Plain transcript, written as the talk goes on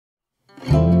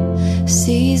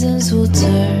Seasons will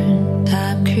turn,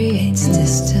 time creates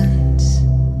distance.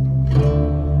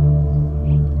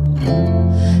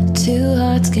 Two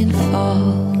hearts can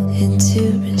fall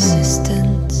into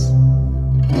resistance.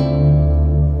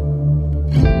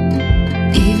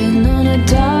 Even on a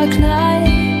dark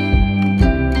night,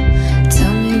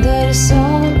 tell me that it's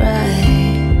alright.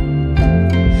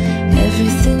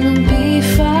 Everything will be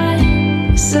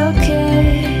fine. It's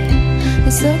okay,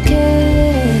 it's okay.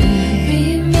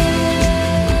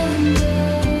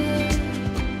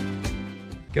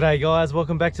 G'day guys,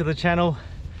 welcome back to the channel.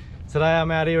 Today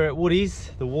I'm out here at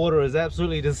Woodies. The water is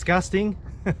absolutely disgusting.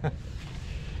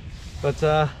 But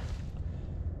yeah,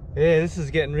 this is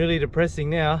getting really depressing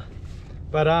now.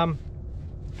 But I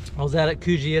was out at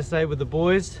Coogee yesterday with the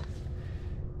boys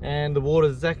and the water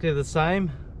is exactly the same.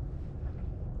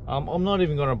 I'm not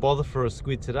even going to bother for a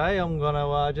squid today. I'm going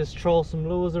to just troll some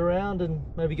lures around and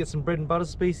maybe get some bread and butter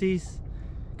species.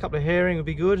 A couple of herring would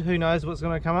be good. Who knows what's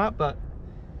going to come up, but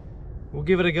we'll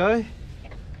give it a go.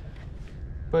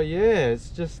 But yeah, it's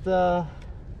just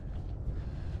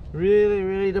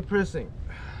really depressing.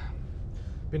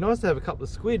 Be nice to have a couple of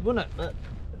squid, wouldn't it? But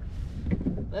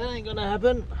that ain't gonna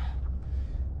happen.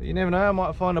 But you never know, I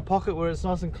might find a pocket where it's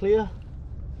nice and clear.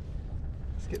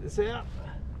 Let's get this out.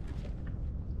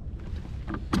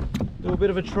 Do a bit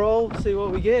of a troll, see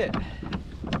what we get.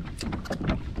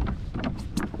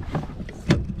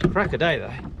 Crack a day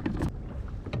though.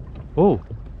 Oh,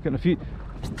 getting a few.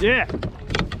 Yeah.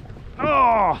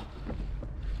 Oh.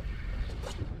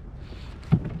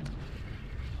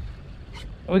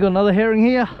 We got another herring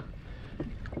here.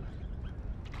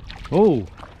 Oh.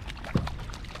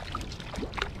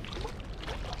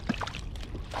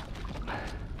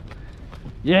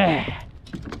 Yeah.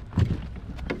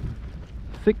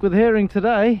 Thick with herring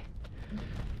today.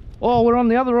 Oh, we're on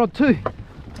the other rod too.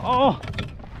 Oh.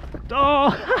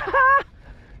 Oh.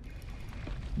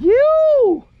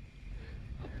 You.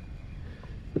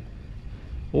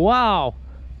 Wow.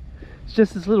 It's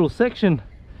just this little section.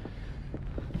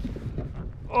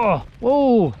 Oh.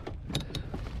 Whoa.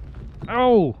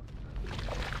 Oh.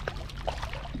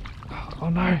 Oh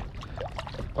no.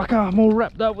 Okay, I'm all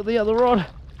wrapped up with the other rod.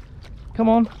 Come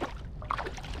on.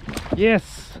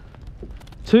 Yes.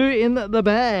 Two in the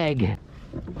bag.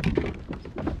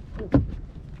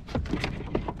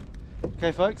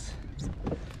 Okay folks.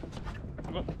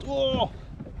 Oh.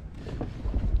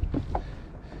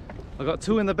 I got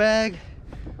two in the bag.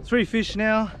 3 fish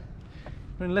now.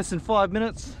 We're in less than 5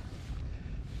 minutes.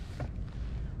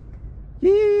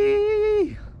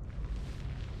 Yee!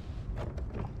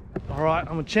 All right,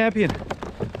 I'm a champion.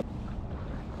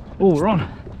 Oh, we're on.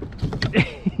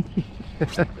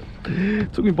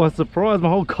 Took me by surprise, my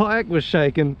whole kayak was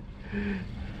shaking.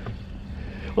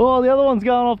 Oh, the other one's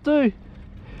going off too.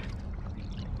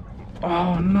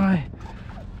 Oh no.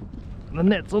 The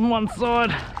net's on one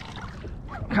side.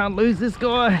 Can't lose this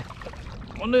guy.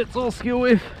 My net's all skill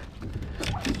with.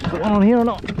 Is there one on here or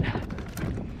not?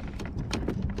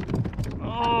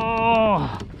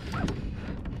 Oh.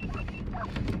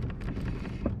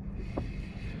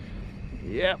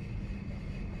 Yep.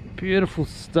 Beautiful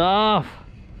stuff.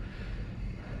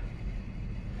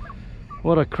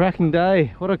 What a cracking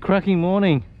day. What a cracking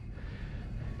morning.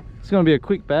 It's going to be a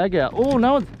quick bag out. Oh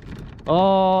no, it's...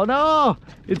 Oh no!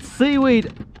 It's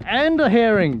seaweed and a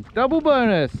herring. Double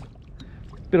bonus.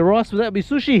 Bit of rice with that would be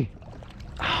sushi.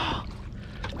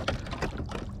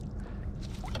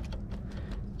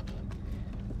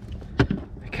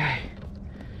 Okay.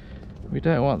 We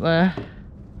don't want that.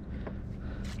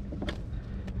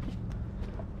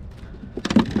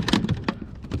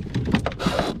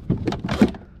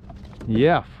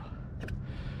 Yeah.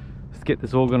 Let's get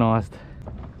this organized.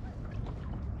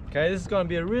 Okay, this is going to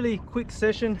be a really quick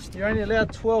session. You're only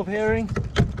allowed 12 herring.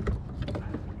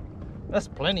 That's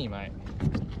plenty, mate.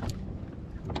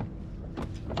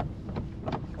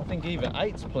 I think even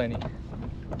 8's plenty.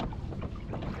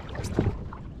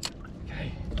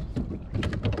 Okay,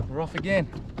 we're off again.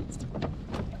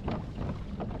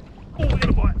 Oh, we got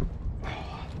a bite.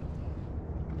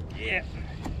 Yeah.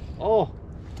 Oh,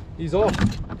 he's off. Is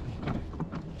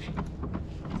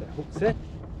that hook set?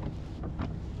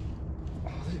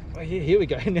 Oh, here we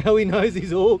go. Now he knows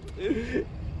he's hooked.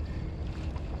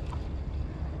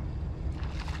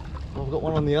 Oh, I've got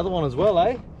one on the other one as well,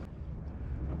 eh?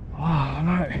 Oh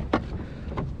no.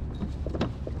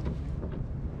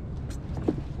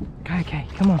 Okay,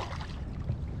 come on.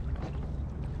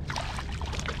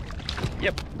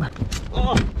 Yep.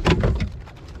 Oh.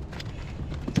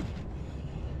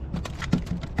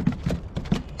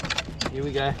 Here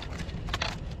we go.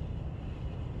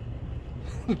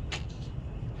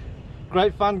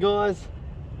 great fun, guys.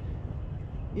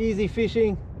 Easy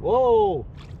fishing. Whoa!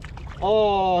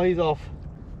 Oh, he's off.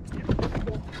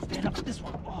 Stand up to this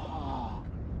one. Oh.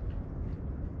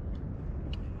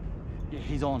 Yeah,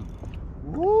 he's on.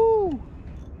 Woo!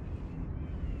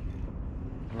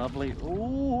 Lovely. Ooh,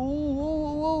 ooh,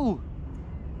 ooh, ooh.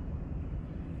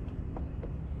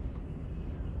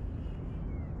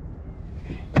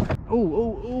 Ooh,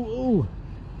 ooh, ooh, ooh.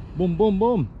 Boom, boom,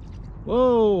 boom.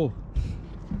 Whoa.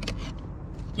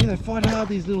 Yeah, they fight hard,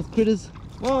 these little critters.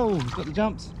 Whoa, he's got the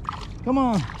jumps. Come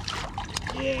on.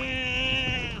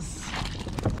 Yes.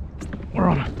 We're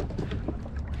on it.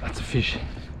 That's a fish.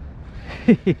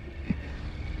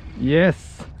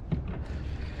 Yes.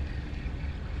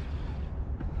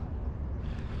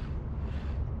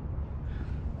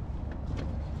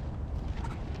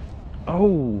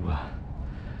 Oh.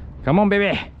 Come on,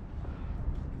 baby.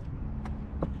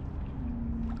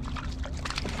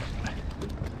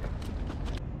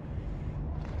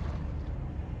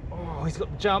 Oh, he's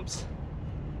got the jumps.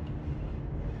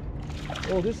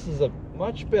 Oh, this is a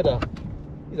much better.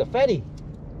 He's a fatty.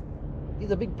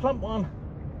 He's a big plump one.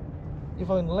 If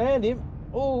I can land him.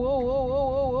 Oh, oh, oh,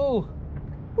 oh,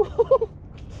 oh, oh.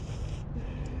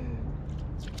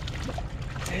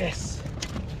 Yes.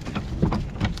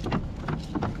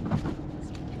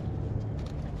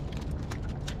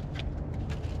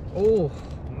 Oh,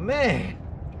 man.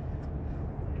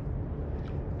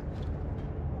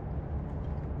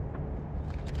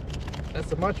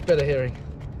 That's a much better herring.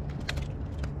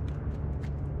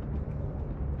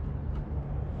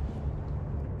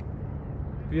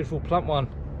 Beautiful plump one.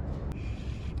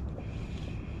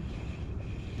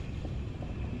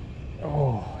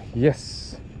 Oh,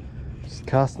 yes. Just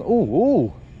casting. Oh,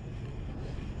 oh.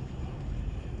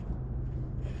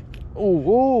 Oh,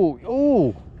 oh,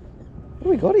 oh. What do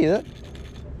we got here?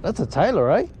 That's a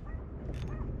tailor, eh?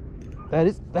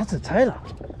 That's a tailor.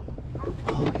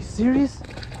 Oh, are you serious?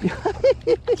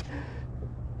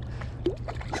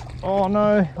 Oh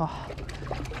no. Oh.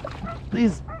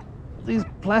 These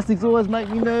plastics always make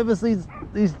me nervous, these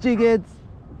jig heads.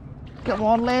 Come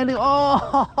on, landing.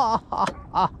 Oh.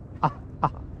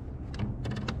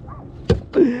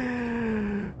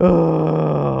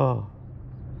 Oh.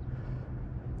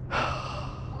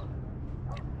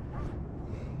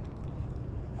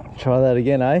 Try that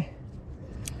again, eh?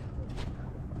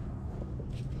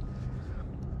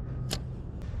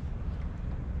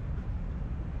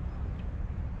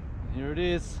 Here it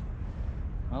is,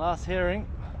 my last herring.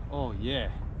 Oh yeah.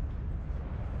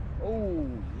 Oh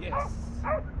yes.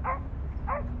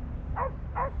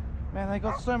 Man, they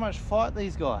got so much fight,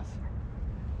 these guys.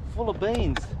 Full of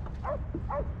beans.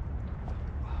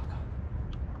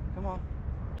 Come on.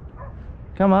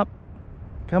 Come up.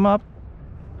 Come up.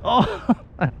 Oh.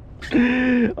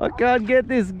 I can't get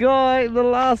this guy, the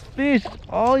last fish.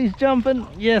 Oh, he's jumping.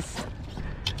 Yes,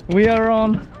 we are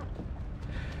on.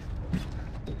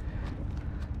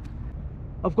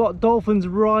 I've got dolphins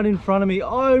right in front of me.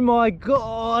 Oh my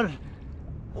God.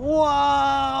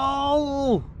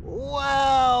 Wow.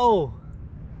 Wow.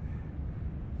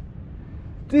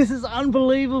 This is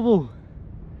unbelievable.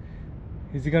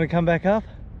 Is he going to come back up?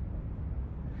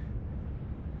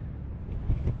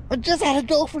 I just had a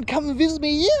dolphin come and visit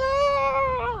me.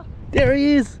 Yeah! There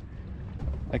he is.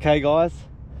 Okay guys,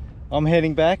 I'm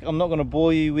heading back. I'm not going to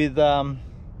bore you with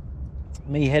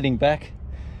me heading back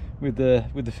with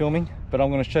the filming, but I'm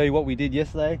going to show you what we did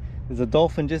yesterday. There's a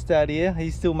dolphin just out here.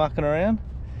 He's still mucking around.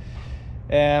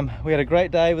 We had a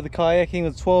great day with the kayaking.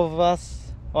 There's 12 of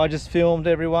us. I just filmed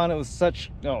everyone. It was it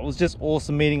was just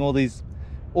awesome meeting all these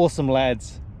awesome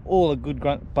lads. All a good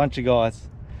bunch of guys.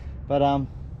 But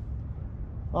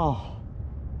oh,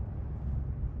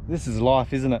 this is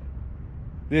life, isn't it?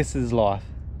 This is life.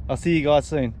 I'll see you guys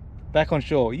soon. Back on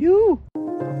shore. You.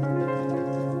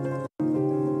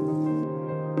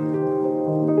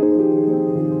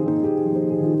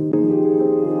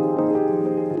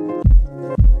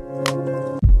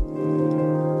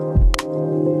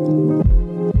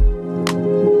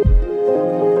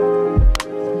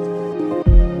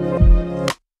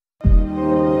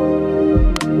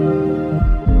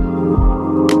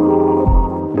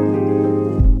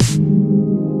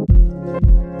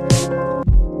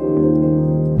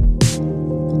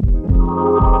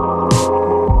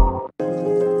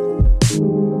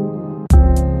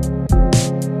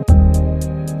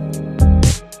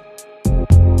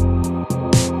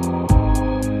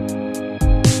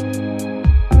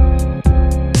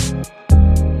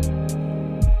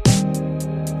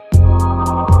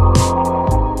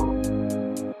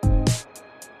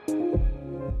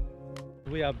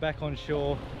 We are back on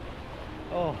shore.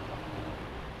 Oh,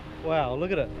 wow,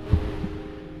 look at it.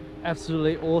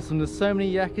 Absolutely awesome. There's so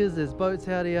many yakkers, there's boats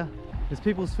out here, there's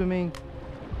people swimming,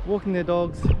 walking their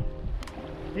dogs.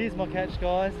 Here's my catch,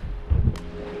 guys.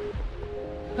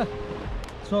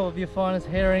 12 of your finest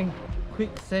herring, quick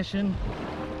session.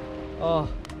 Oh,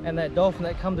 and that dolphin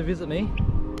that come to visit me,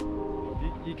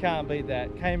 you can't beat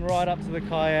that. Came right up to the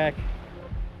kayak.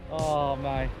 Oh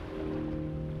mate,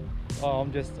 oh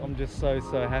I'm just so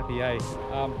happy, eh?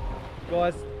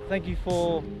 Guys, thank you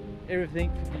for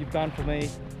everything you've done for me.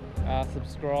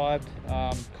 Subscribed,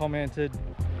 commented,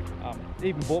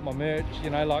 even bought my merch. You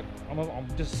know, like I'm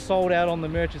just sold out on the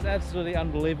merch. It's absolutely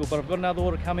unbelievable. But I've got another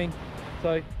order coming,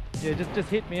 so yeah, just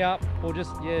hit me up, or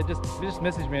just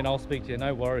message me and I'll speak to you.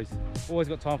 No worries. Always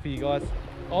got time for you guys.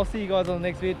 I'll see you guys on the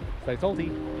next vid. Stay salty.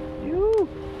 You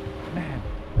man.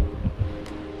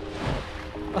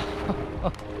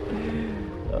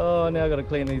 Oh, now I got to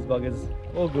clean these buggers.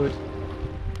 All good.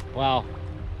 Wow.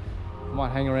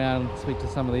 Might hang around and speak to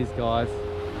some of these guys.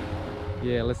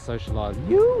 Yeah, let's socialize.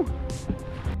 You.